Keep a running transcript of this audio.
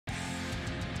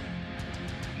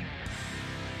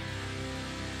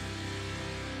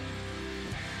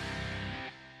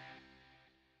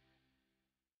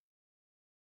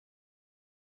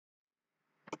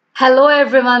Hello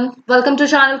everyone, welcome to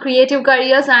channel Creative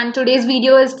Careers, and today's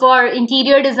video is for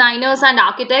interior designers and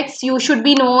architects. You should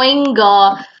be knowing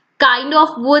kind of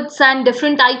woods and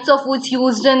different types of woods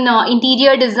used in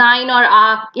interior design or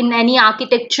in any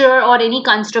architecture or any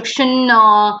construction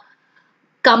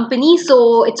company.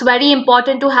 So it's very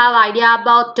important to have idea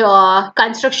about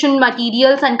construction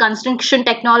materials and construction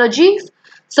technologies.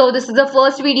 So this is the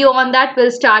first video on that.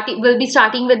 We'll be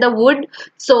starting with the wood.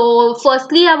 So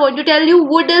firstly, I want to tell you,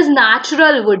 wood is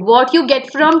natural wood, what you get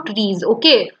from trees.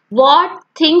 Okay, what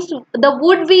things the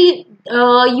wood we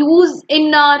use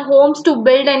in our homes to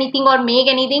build anything or make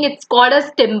anything, it's called as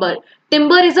timber.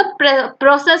 Timber is a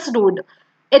processed wood.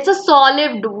 It's a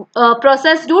solid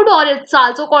processed wood, or it's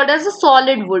also called as a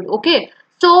solid wood. Okay,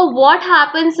 so what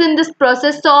happens in this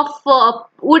process of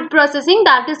wood processing,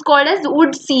 that is called as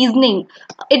wood seasoning.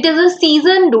 It is a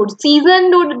seasoned wood.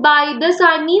 Seasoned wood, by this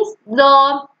I mean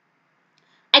the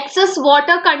excess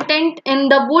water content in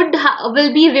the wood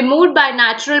will be removed by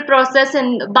natural process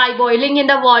and by boiling in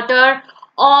the water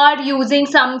or using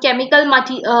some chemical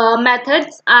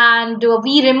methods, and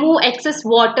we remove excess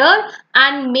water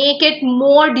and make it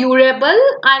more durable,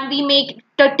 and we make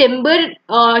the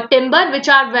timber which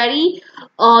are very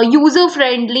user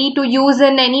friendly to use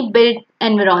in any built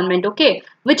environment. Okay,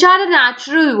 which are the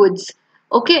natural woods.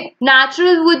 Okay,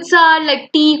 natural woods are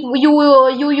like teak.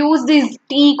 You use these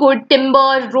teak wood,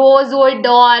 timber, rosewood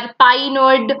or pine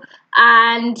wood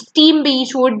and steam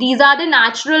beech wood. These are the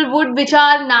natural wood which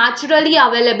are naturally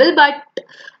available. But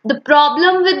the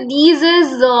problem with these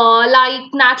is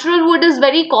like natural wood is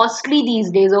very costly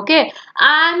these days. Okay,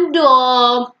 and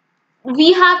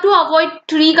we have to avoid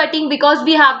tree cutting because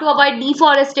we have to avoid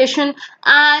deforestation,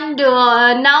 and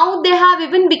now they have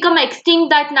even become extinct,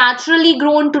 that naturally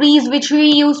grown trees which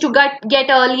we used to get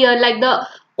earlier, like the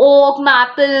oak,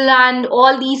 maple and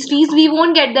all these trees, we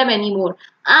won't get them anymore.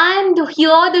 And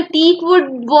here the teak wood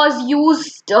was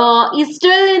used, is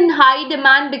still in high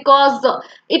demand because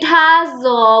it has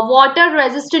water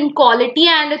resistant quality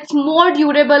and it's more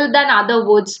durable than other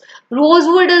woods.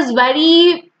 Rosewood is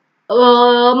very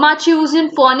much used in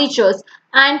furnitures,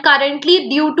 and currently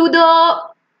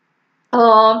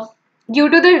uh, due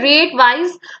to the rate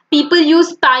wise, people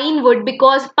use pine wood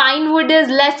because pine wood is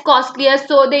less costlier,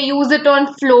 so they use it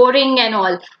on flooring and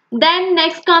all. Then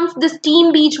next comes the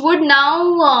steam beech wood.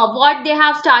 Now what they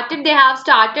have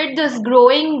started this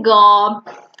growing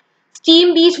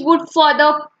steam beech wood for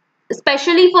the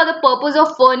especially for the purpose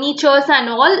of furnitures and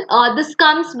all. This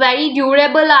comes very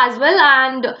durable as well,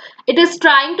 and it is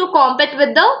trying to compete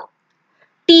with the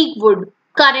teak wood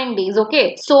current days.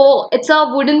 Okay, so it's a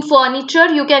wooden furniture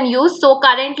you can use. So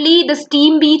currently the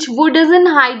steam beech wood is in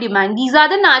high demand. These are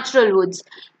the natural woods.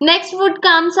 Next wood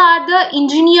comes are the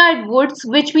engineered woods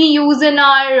which we use in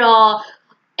our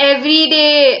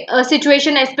everyday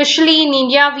situation. Especially in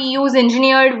India, we use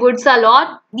engineered woods a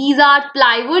lot. These are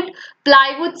plywood.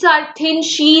 Plywoods are thin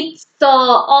sheets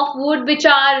of wood which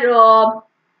are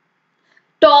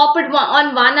topped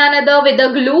on one another with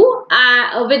a glue,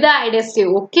 with the adhesive.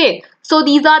 Okay, so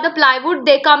these are the plywood.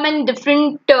 They come in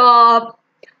different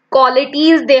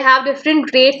qualities. They have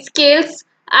different rate scales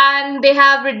and they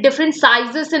have different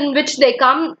sizes in which they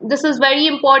come. This is very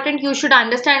important, you should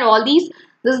understand all these.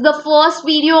 This is the first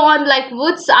video on like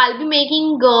woods. I'll be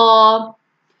making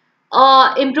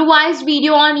improvised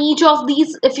video on each of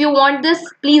these. If you want this,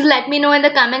 please let me know in the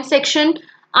comment section.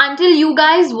 Until you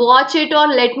guys watch it, or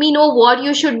let me know what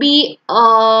you should be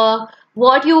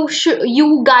what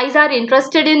you guys are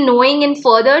interested in knowing in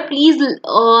further. Please,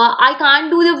 I can't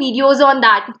do the videos on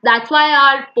that. That's why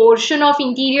our portion of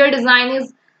interior design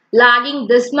is lagging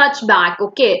this much back.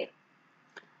 Okay,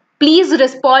 please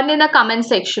respond in the comment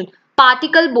section.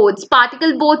 Particle boards.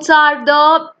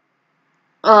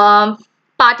 Um,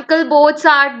 particle boards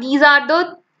are, these are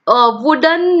the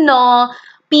wooden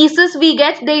pieces we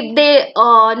get. They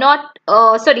not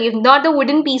sorry, not the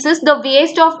wooden pieces, the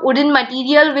waste of wooden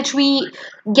material which we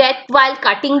get while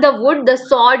cutting the wood, the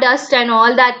sawdust and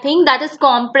all that thing, that is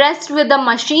compressed with the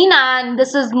machine, and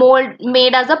this is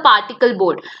made as a particle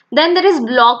board. Then there is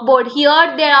block board.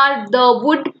 Here there are the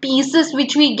wood pieces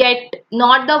which we get,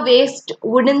 not the waste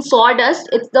wooden sawdust.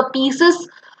 It's the pieces,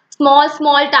 small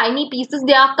tiny pieces.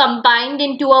 They are combined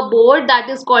into a board that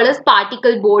is called as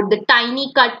particle board, the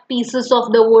tiny cut pieces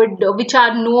of the wood which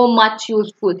are no much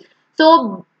useful.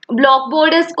 So block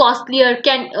board is costlier.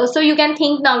 So you can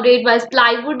think now rate wise,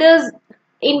 plywood is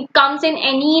comes in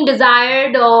any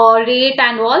desired rate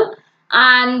and all,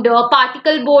 and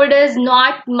particle board is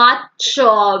not much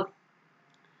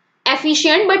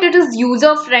efficient, but it is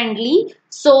user friendly,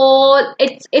 so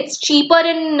it's cheaper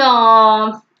in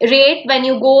rate when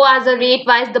you go as a rate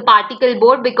wise the particle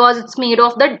board, because it's made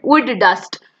of the wood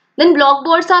dust. Then block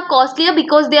boards are costlier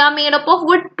because they are made up of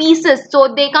wood pieces,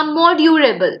 so they come more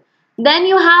durable. Then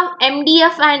you have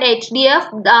MDF and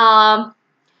HDF.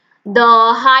 The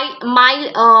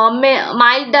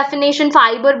mild definition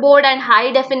fiber board and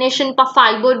high definition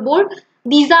fiber board,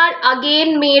 these are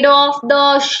again made of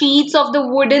the sheets of the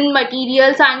wooden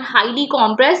materials and highly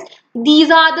compressed. These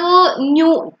are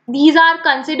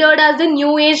considered as the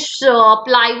new age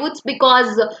plywoods,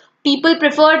 because people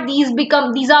prefer these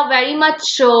are very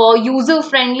much user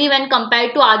friendly when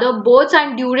compared to other boards,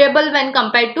 and durable when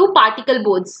compared to particle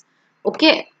boards.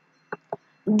 Okay.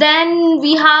 Then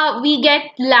we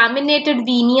get laminated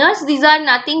veneers. These are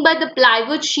nothing but the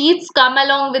plywood sheets come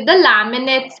along with the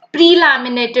laminates,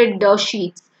 pre-laminated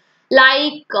sheets.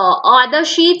 Like other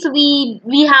sheets,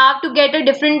 we have to get a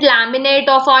different laminate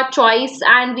of our choice,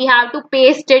 and we have to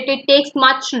paste it. It takes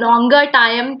much longer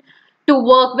time to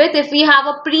work with. If we have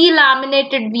a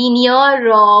pre-laminated veneer,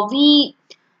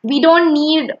 we don't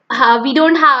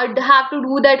have to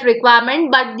do that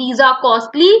requirement, but these are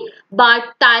costly but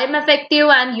time effective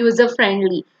and user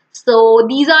friendly. So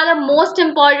these are the most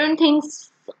important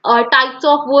things, types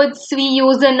of woods we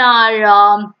use in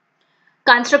our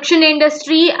construction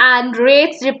industry, and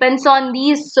rates depends on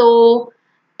these. So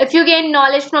if you gain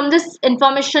knowledge from this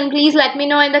information, please let me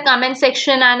know in the comment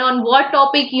section, and on what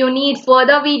topic you need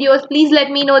further videos, please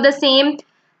let me know the same.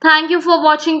 Thank you for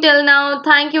watching till now.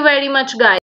 Thank you very much, guys.